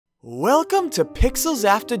Welcome to Pixels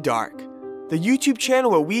After Dark, the YouTube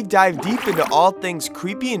channel where we dive deep into all things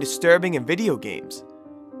creepy and disturbing in video games.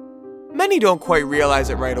 Many don't quite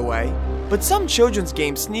realize it right away, but some children's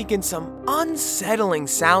games sneak in some unsettling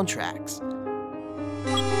soundtracks.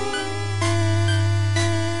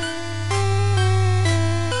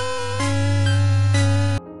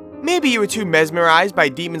 Maybe you were too mesmerized by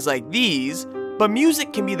demons like these, but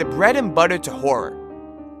music can be the bread and butter to horror.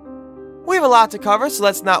 We have a lot to cover, so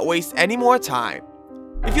let's not waste any more time.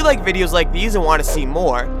 If you like videos like these and want to see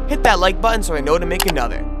more, hit that like button so I know to make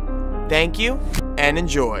another. Thank you, and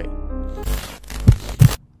enjoy.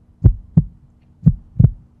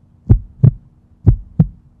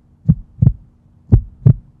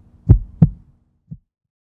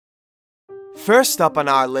 First up on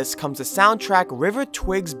our list comes the soundtrack River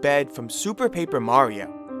Twygz Bed from Super Paper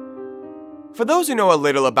Mario. For those who know a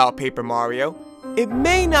little about Paper Mario, it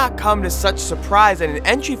may not come to such surprise that an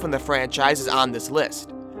entry from the franchise is on this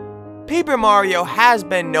list. Paper Mario has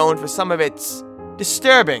been known for some of its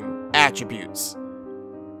disturbing attributes.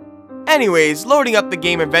 Anyways, loading up the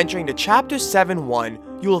game and venturing to Chapter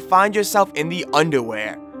 7-1, you will find yourself in the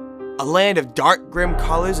Underwear, a land of dark, grim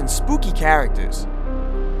colors and spooky characters.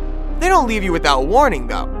 They don't leave you without warning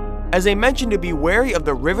though, as they mention to be wary of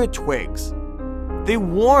the River Twygz. They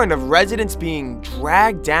warn of residents being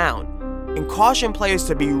dragged down and caution players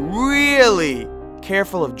to be really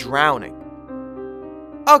careful of drowning.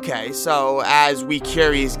 Okay, so as we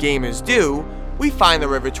curious gamers do, we find the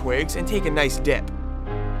River Twygz and take a nice dip.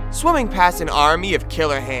 Swimming past an army of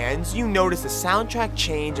killer hands, you notice the soundtrack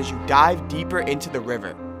change as you dive deeper into the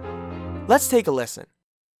river. Let's take a listen.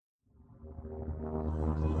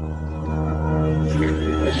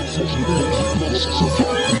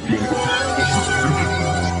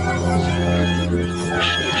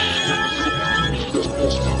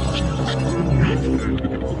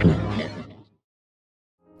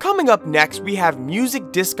 Coming up next, we have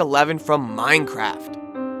Music Disc 11 from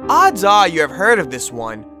Minecraft. Odds are you have heard of this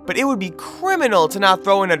one, but it would be criminal to not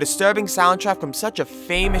throw in a disturbing soundtrack from such a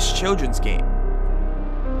famous children's game.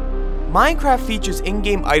 Minecraft features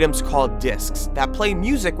in-game items called discs that play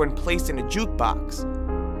music when placed in a jukebox.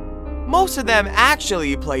 Most of them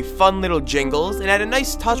actually play fun little jingles and add a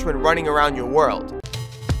nice touch when running around your world.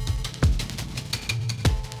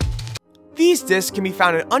 These discs can be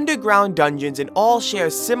found in underground dungeons and all share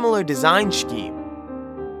a similar design scheme.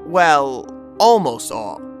 Well, almost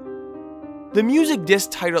all. The music disc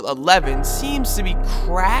titled 11 seems to be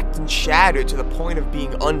cracked and shattered to the point of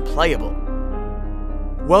being unplayable.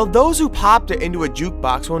 Well, those who popped it into a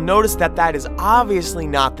jukebox will notice that that is obviously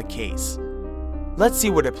not the case. Let's see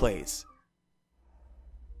what it plays.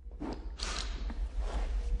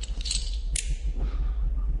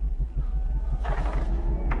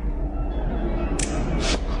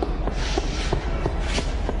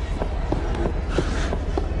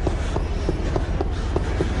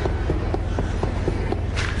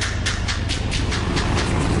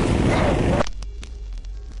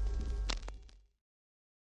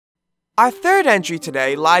 Our third entry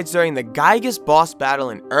today lies during the Giygas boss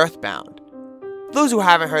battle in Earthbound. Those who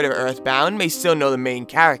haven't heard of Earthbound may still know the main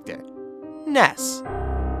character, Ness.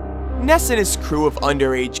 Ness and his crew of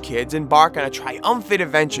underage kids embark on a triumphant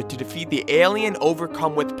adventure to defeat the alien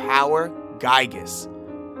overcome with power, Giygas.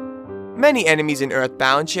 Many enemies in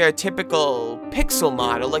Earthbound share a typical pixel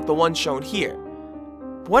model like the one shown here.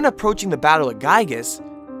 But when approaching the battle of Giygas,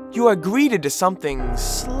 you are greeted to something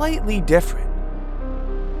slightly different.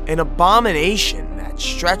 An abomination that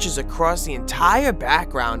stretches across the entire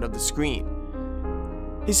background of the screen.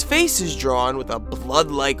 His face is drawn with a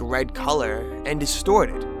blood-like red color and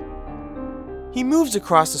distorted. He moves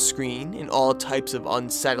across the screen in all types of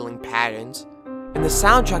unsettling patterns, and the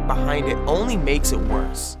soundtrack behind it only makes it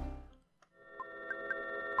worse.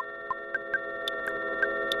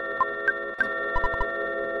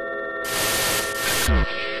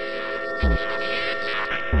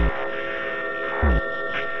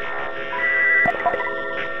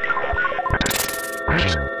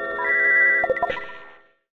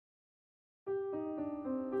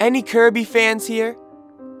 Any Kirby fans here?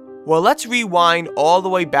 Well, let's rewind all the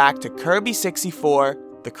way back to Kirby 64,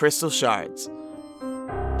 The Crystal Shards.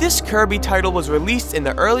 This Kirby title was released in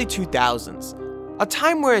the early 2000s, a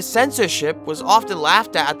time where censorship was often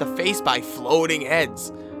laughed at the face by floating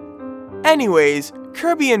heads. Anyways,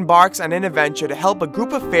 Kirby embarks on an adventure to help a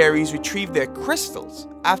group of fairies retrieve their crystals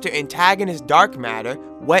after antagonist Dark Matter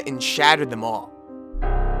wet and shattered them all.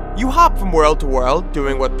 You hop from world to world,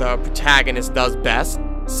 doing what the protagonist does best,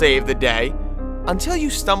 save the day, until you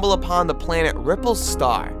stumble upon the planet Ripple's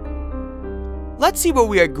Star. Let's see what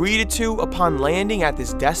we are greeted to upon landing at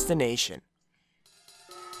this destination.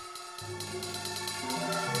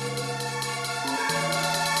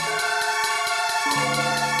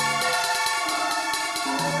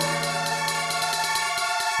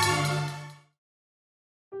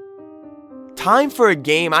 Time for a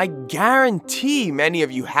game I guarantee many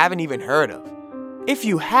of you haven't even heard of. If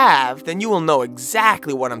you have, then you will know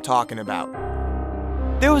exactly what I'm talking about.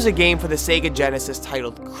 There was a game for the Sega Genesis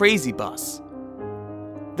titled Crazy Bus.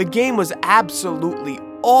 The game was absolutely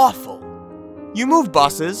awful. You moved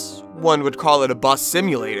buses, one would call it a bus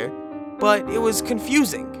simulator, but it was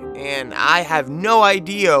confusing, and I have no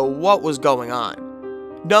idea what was going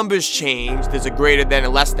on. Numbers changed, there's a greater than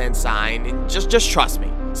and less than sign, and just trust me.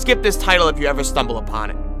 Skip this title if you ever stumble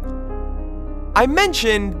upon it. I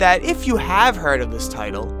mentioned that if you have heard of this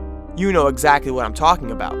title, you know exactly what I'm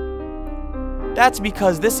talking about. That's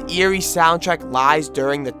because this eerie soundtrack lies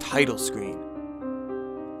during the title screen.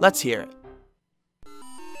 Let's hear it.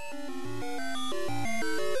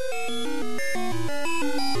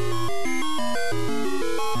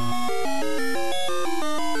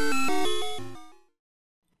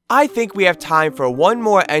 I think we have time for one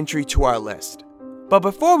more entry to our list. But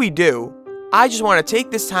before we do, I just want to take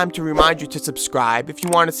this time to remind you to subscribe if you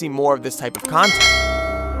want to see more of this type of content.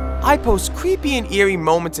 I post creepy and eerie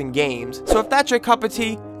moments in games, so if that's your cup of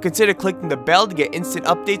tea, consider clicking the bell to get instant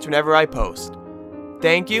updates whenever I post.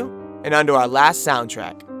 Thank you, and on to our last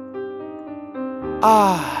soundtrack.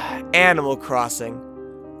 Animal Crossing.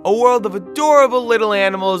 A world of adorable little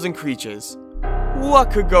animals and creatures. What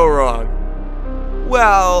could go wrong?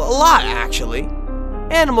 Well, a lot actually.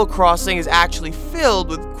 Animal Crossing is actually filled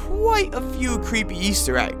with quite a few creepy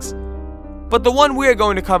Easter eggs. But the one we're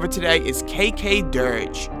going to cover today is KK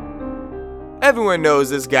Dirge. Everyone knows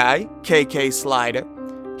this guy, KK Slider.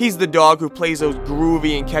 He's the dog who plays those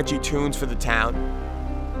groovy and catchy tunes for the town.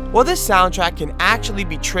 While this soundtrack can actually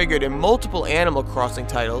be triggered in multiple Animal Crossing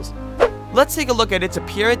titles, let's take a look at its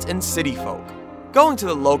appearance in City Folk. Going to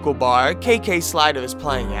the local bar KK Slider is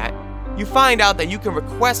playing at, you find out that you can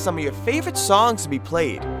request some of your favorite songs to be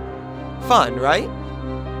played. Fun, right?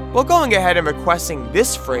 Well, going ahead and requesting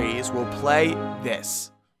this phrase will play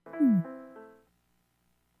this.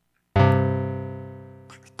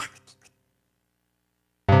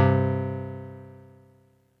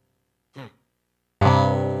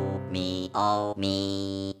 Oh me, oh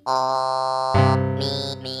me, oh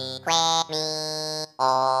me, quack me,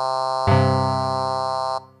 oh.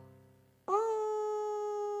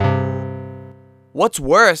 What's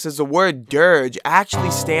worse is the word dirge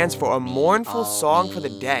actually stands for a mournful song for the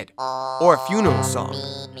dead, or a funeral song.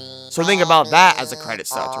 So think about that as the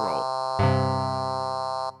credits start to roll.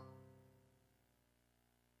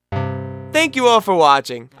 Thank you all for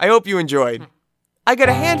watching. I hope you enjoyed. I got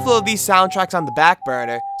a handful of these soundtracks on the back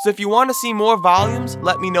burner, so if you want to see more volumes,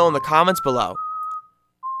 let me know in the comments below.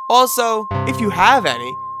 Also, if you have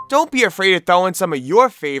any, don't be afraid to throw in some of your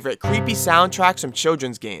favorite creepy soundtracks from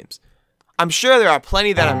children's games. I'm sure there are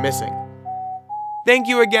plenty that I'm missing. Thank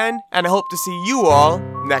you again, and I hope to see you all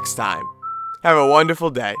next time. Have a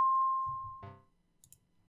wonderful day.